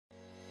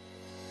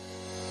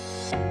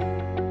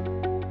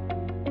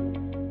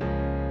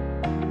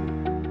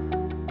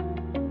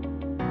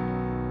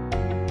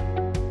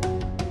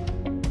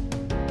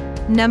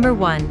Number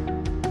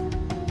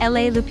 1. La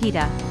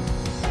Lupita.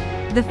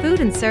 The food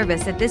and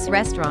service at this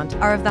restaurant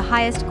are of the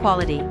highest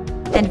quality,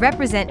 and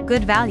represent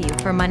good value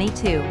for money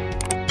too.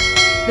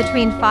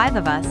 Between 5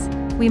 of us,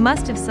 we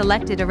must have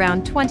selected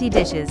around 20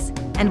 dishes,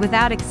 and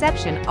without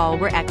exception all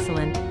were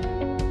excellent.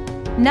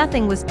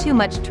 Nothing was too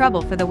much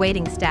trouble for the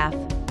waiting staff.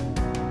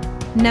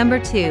 Number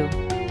 2.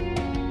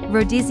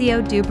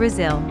 Rodizio do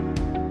Brasil.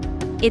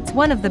 It's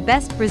one of the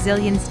best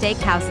Brazilian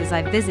steakhouses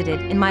I've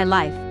visited in my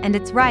life, and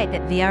it's right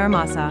at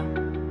Villahermosa.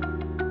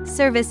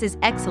 Service is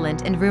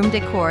excellent and room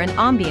decor and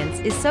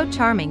ambience is so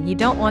charming you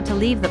don't want to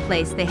leave the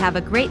place. They have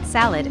a great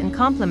salad and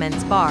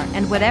compliments bar,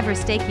 and whatever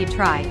steak you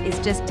try is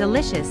just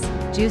delicious,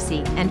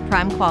 juicy, and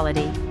prime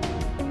quality.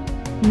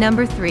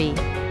 Number 3.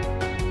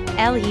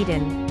 El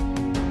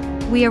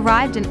Eden. We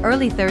arrived an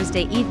early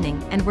Thursday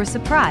evening and were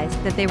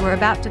surprised that they were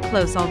about to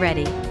close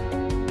already.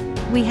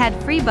 We had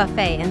free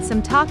buffet and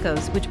some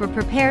tacos which were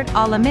prepared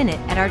a la minute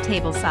at our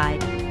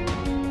tableside.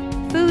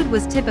 Food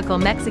was typical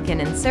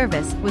Mexican and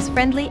service was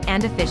friendly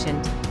and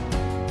efficient.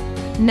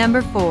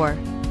 Number 4.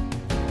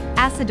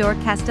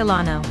 Asador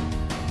Castellano.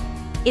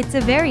 It's a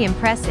very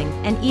impressive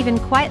and even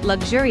quite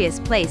luxurious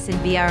place in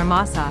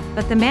Villahermosa,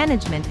 but the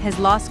management has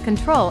lost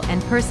control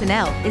and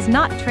personnel is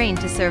not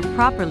trained to serve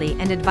properly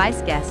and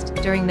advise guests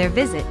during their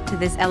visit to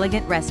this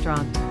elegant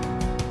restaurant.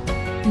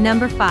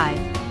 Number 5.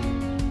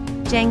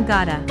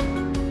 Jangada.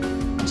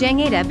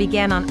 Jangada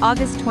began on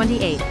August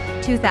 28,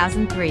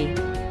 2003.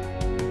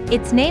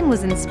 Its name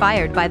was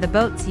inspired by the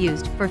boats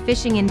used for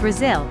fishing in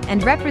Brazil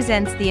and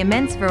represents the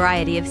immense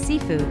variety of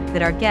seafood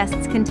that our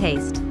guests can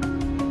taste.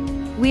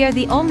 We are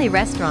the only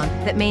restaurant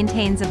that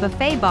maintains a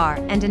buffet bar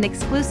and an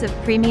exclusive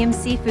premium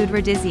seafood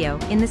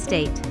rodizio in the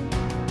state.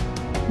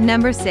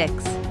 Number 6.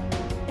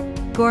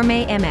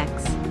 Gourmet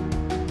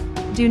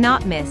MX. Do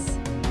not miss.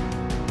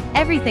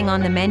 Everything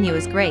on the menu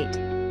is great.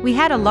 We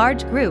had a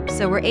large group,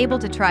 so we're able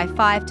to try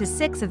 5 to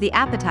 6 of the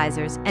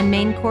appetizers and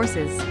main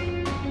courses.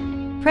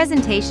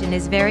 Presentation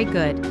is very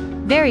good,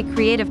 very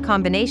creative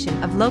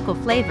combination of local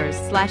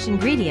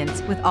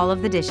flavors/ingredients with all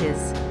of the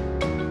dishes.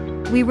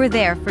 We were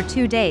there for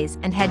 2 days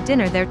and had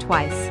dinner there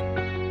twice.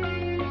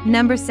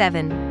 Number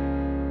 7.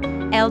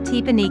 El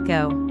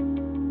Tipanico.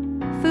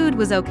 Food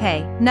was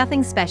okay,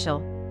 nothing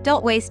special.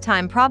 Don't waste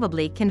time,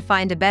 probably can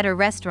find a better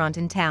restaurant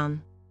in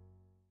town.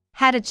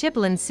 Had a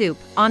chipolin soup,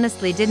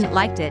 honestly didn't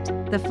liked it,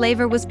 the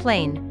flavor was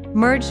plain,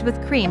 merged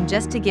with cream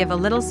just to give a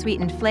little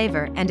sweetened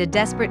flavor and a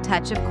desperate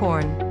touch of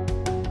corn.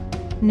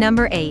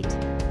 Number 8.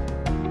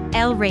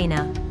 El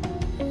Reina.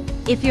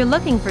 If you're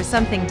looking for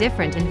something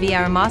different in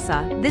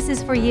Villahermosa, this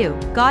is for you.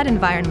 God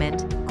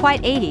environment,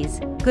 quite 80s,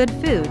 good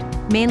food,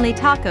 mainly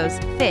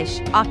tacos, fish,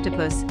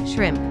 octopus,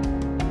 shrimp.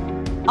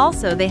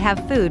 Also they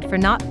have food for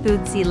not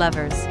food-sea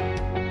lovers.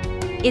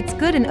 It's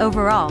good and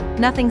overall,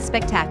 nothing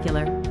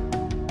spectacular.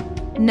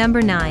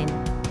 Number 9.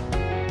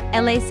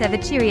 La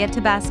Cevicheria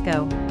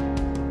Tabasco.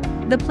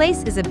 The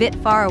place is a bit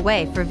far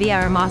away for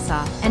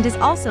Villahermosa and is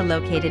also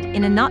located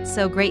in a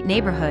not-so-great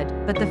neighborhood,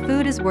 but the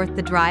food is worth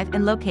the drive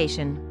and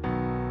location.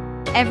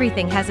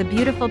 Everything has a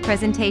beautiful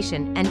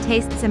presentation and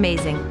tastes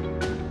amazing.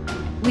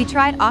 We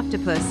tried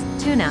octopus,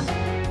 tuna.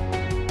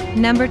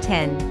 Number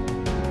 10.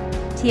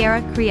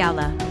 Tierra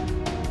Criolla.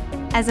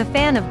 As a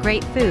fan of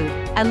great food,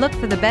 I look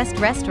for the best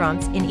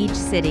restaurants in each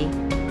city.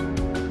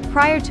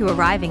 Prior to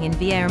arriving in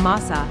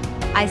Villahermosa,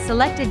 I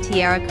selected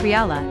Tierra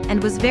Criolla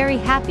and was very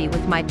happy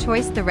with my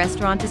choice. The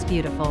restaurant is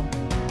beautiful.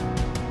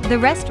 The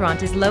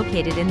restaurant is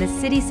located in the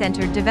city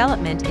center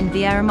development in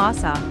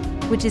Villahermosa,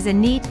 which is a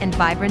neat and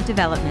vibrant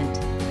development.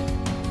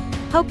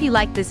 Hope you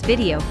liked this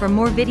video. For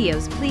more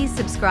videos, please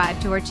subscribe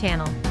to our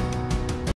channel.